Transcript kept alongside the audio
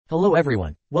Hello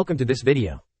everyone, welcome to this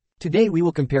video. Today we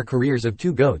will compare careers of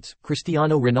two GOATs,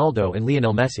 Cristiano Ronaldo and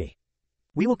Lionel Messi.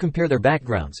 We will compare their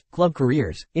backgrounds, club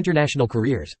careers, international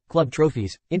careers, club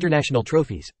trophies, international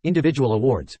trophies, individual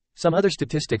awards, some other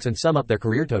statistics and sum up their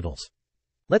career totals.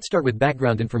 Let's start with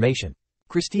background information.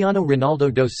 Cristiano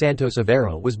Ronaldo dos Santos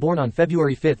Aveiro was born on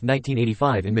February 5,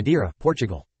 1985 in Madeira,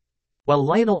 Portugal. While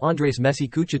Lionel Andrés Messi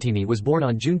Coutinho was born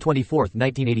on June 24,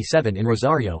 1987 in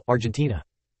Rosario, Argentina.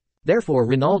 Therefore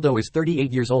Ronaldo is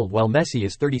 38 years old while Messi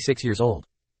is 36 years old.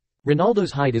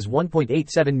 Ronaldo's height is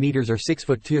 1.87 meters or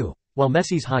 6'2", while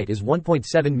Messi's height is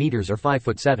 1.7 meters or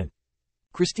 5'7".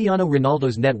 Cristiano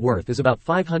Ronaldo's net worth is about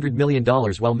 $500 million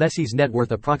while Messi's net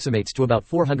worth approximates to about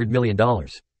 $400 million.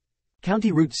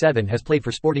 County Route 7 has played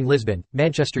for Sporting Lisbon,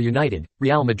 Manchester United,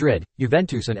 Real Madrid,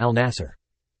 Juventus and Al Nassr.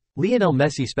 Lionel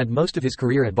Messi spent most of his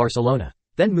career at Barcelona,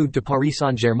 then moved to Paris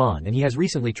Saint-Germain and he has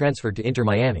recently transferred to Inter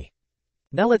Miami.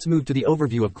 Now let's move to the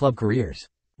overview of club careers.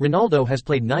 Ronaldo has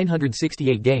played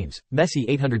 968 games, Messi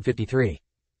 853.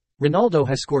 Ronaldo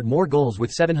has scored more goals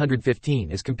with 715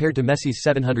 as compared to Messi's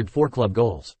 704 club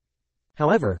goals.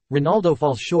 However, Ronaldo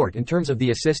falls short in terms of the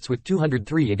assists with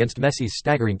 203 against Messi's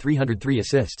staggering 303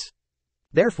 assists.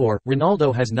 Therefore,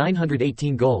 Ronaldo has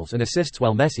 918 goals and assists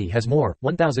while Messi has more,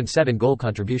 1,007 goal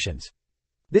contributions.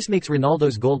 This makes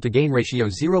Ronaldo's goal-to-game ratio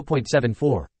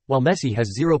 0.74, while Messi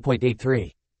has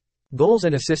 0.83. Goals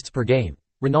and assists per game.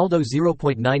 Ronaldo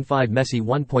 0.95, Messi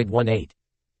 1.18.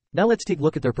 Now let's take a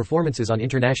look at their performances on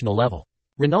international level.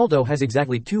 Ronaldo has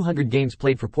exactly 200 games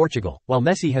played for Portugal, while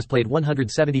Messi has played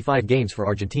 175 games for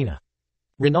Argentina.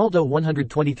 Ronaldo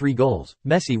 123 goals,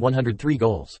 Messi 103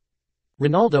 goals.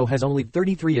 Ronaldo has only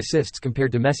 33 assists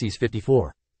compared to Messi's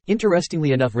 54.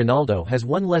 Interestingly enough, Ronaldo has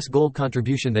one less goal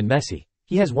contribution than Messi.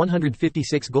 He has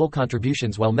 156 goal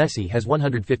contributions while Messi has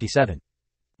 157.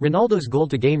 Ronaldo's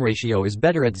goal-to-game ratio is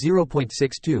better at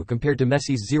 0.62 compared to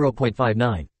Messi's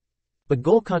 0.59. But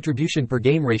goal contribution per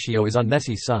game ratio is on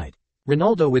Messi's side.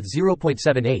 Ronaldo with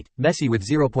 0.78, Messi with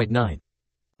 0.9.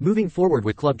 Moving forward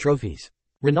with club trophies.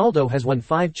 Ronaldo has won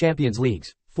 5 Champions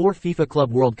Leagues, 4 FIFA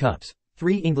Club World Cups,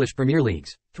 3 English Premier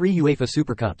Leagues, 3 UEFA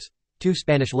Super Cups, 2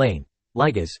 Spanish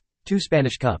Ligas, 2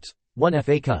 Spanish Cups, 1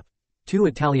 FA Cup, 2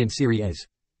 Italian Serie A's,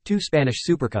 2 Spanish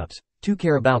Super Cups, 2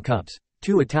 Carabao Cups,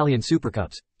 2 Italian Super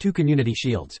Cups, 2 Community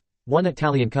Shields, 1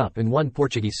 Italian Cup and 1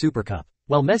 Portuguese Super Cup,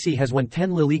 while Messi has won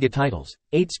 10 La Liga titles,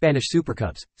 8 Spanish Super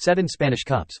Cups, 7 Spanish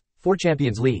Cups, 4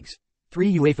 Champions Leagues,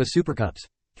 3 UEFA Super Cups,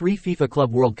 3 FIFA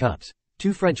Club World Cups,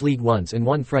 2 French Ligue 1s and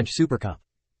 1 French Super Cup.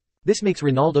 This makes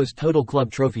Ronaldo's total club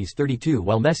trophies 32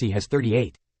 while Messi has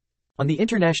 38. On the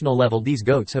international level, these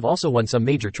GOATs have also won some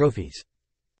major trophies.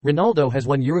 Ronaldo has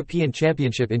won European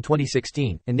Championship in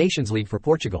 2016 and Nations League for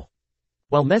Portugal,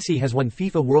 while Messi has won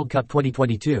FIFA World Cup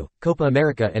 2022, Copa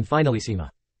America and Finalissima.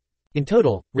 In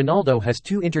total, Ronaldo has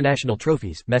 2 international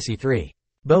trophies, Messi 3.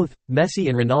 Both Messi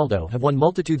and Ronaldo have won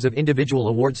multitudes of individual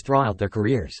awards throughout their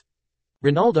careers.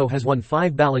 Ronaldo has won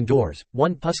 5 Ballon d'Ors,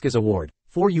 1 Puskas Award,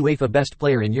 4 UEFA Best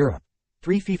Player in Europe,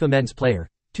 3 FIFA Men's Player,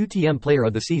 2 TM Player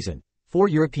of the Season, 4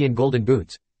 European Golden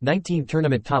Boots, 19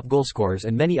 tournament top goalscorers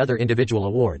and many other individual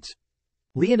awards.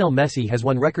 Lionel Messi has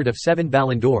won record of 7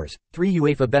 Ballon d'Ors, 3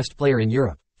 UEFA Best Player in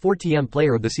Europe, 4 TM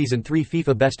Player of the Season, 3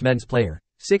 FIFA Best Men's Player,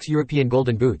 6 European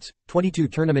Golden Boots, 22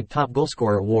 Tournament Top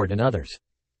Goalscorer Award and others.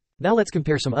 Now let's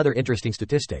compare some other interesting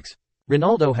statistics.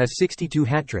 Ronaldo has 62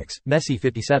 hat-tricks, Messi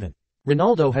 57.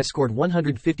 Ronaldo has scored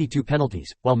 152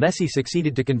 penalties, while Messi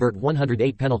succeeded to convert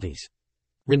 108 penalties.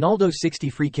 Ronaldo 60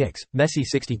 free kicks, Messi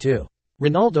 62.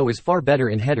 Ronaldo is far better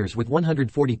in headers with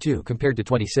 142 compared to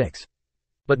 26.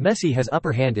 But Messi has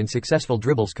upper hand in successful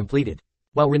dribbles completed.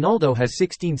 While Ronaldo has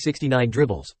 1669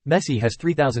 dribbles, Messi has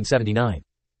 3079.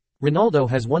 Ronaldo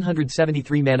has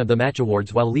 173 Man of the Match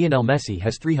awards while Lionel Messi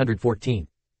has 314.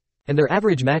 And their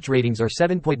average match ratings are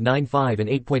 7.95 and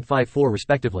 8.54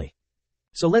 respectively.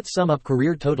 So let's sum up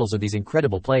career totals of these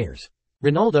incredible players.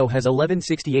 Ronaldo has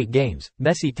 1168 games,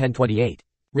 Messi 1028.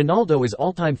 Ronaldo is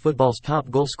all-time football's top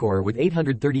goalscorer with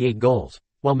 838 goals,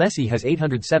 while Messi has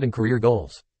 807 career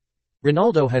goals.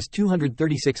 Ronaldo has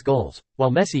 236 goals,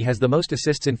 while Messi has the most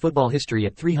assists in football history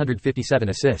at 357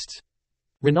 assists.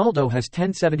 Ronaldo has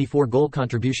 1074 goal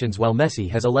contributions while Messi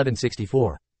has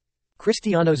 1164.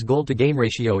 Cristiano's goal-to-game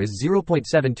ratio is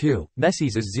 0.72,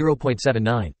 Messi's is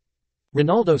 0.79.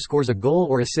 Ronaldo scores a goal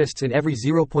or assists in every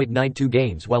 0.92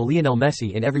 games while Lionel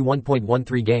Messi in every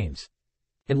 1.13 games.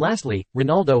 And lastly,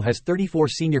 Ronaldo has 34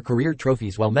 senior career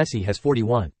trophies while Messi has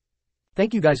 41.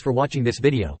 Thank you guys for watching this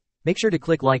video. Make sure to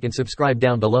click like and subscribe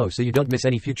down below so you don't miss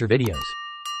any future videos.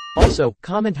 Also,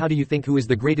 comment how do you think who is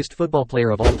the greatest football player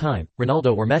of all time,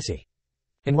 Ronaldo or Messi?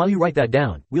 And while you write that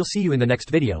down, we'll see you in the next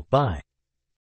video. Bye.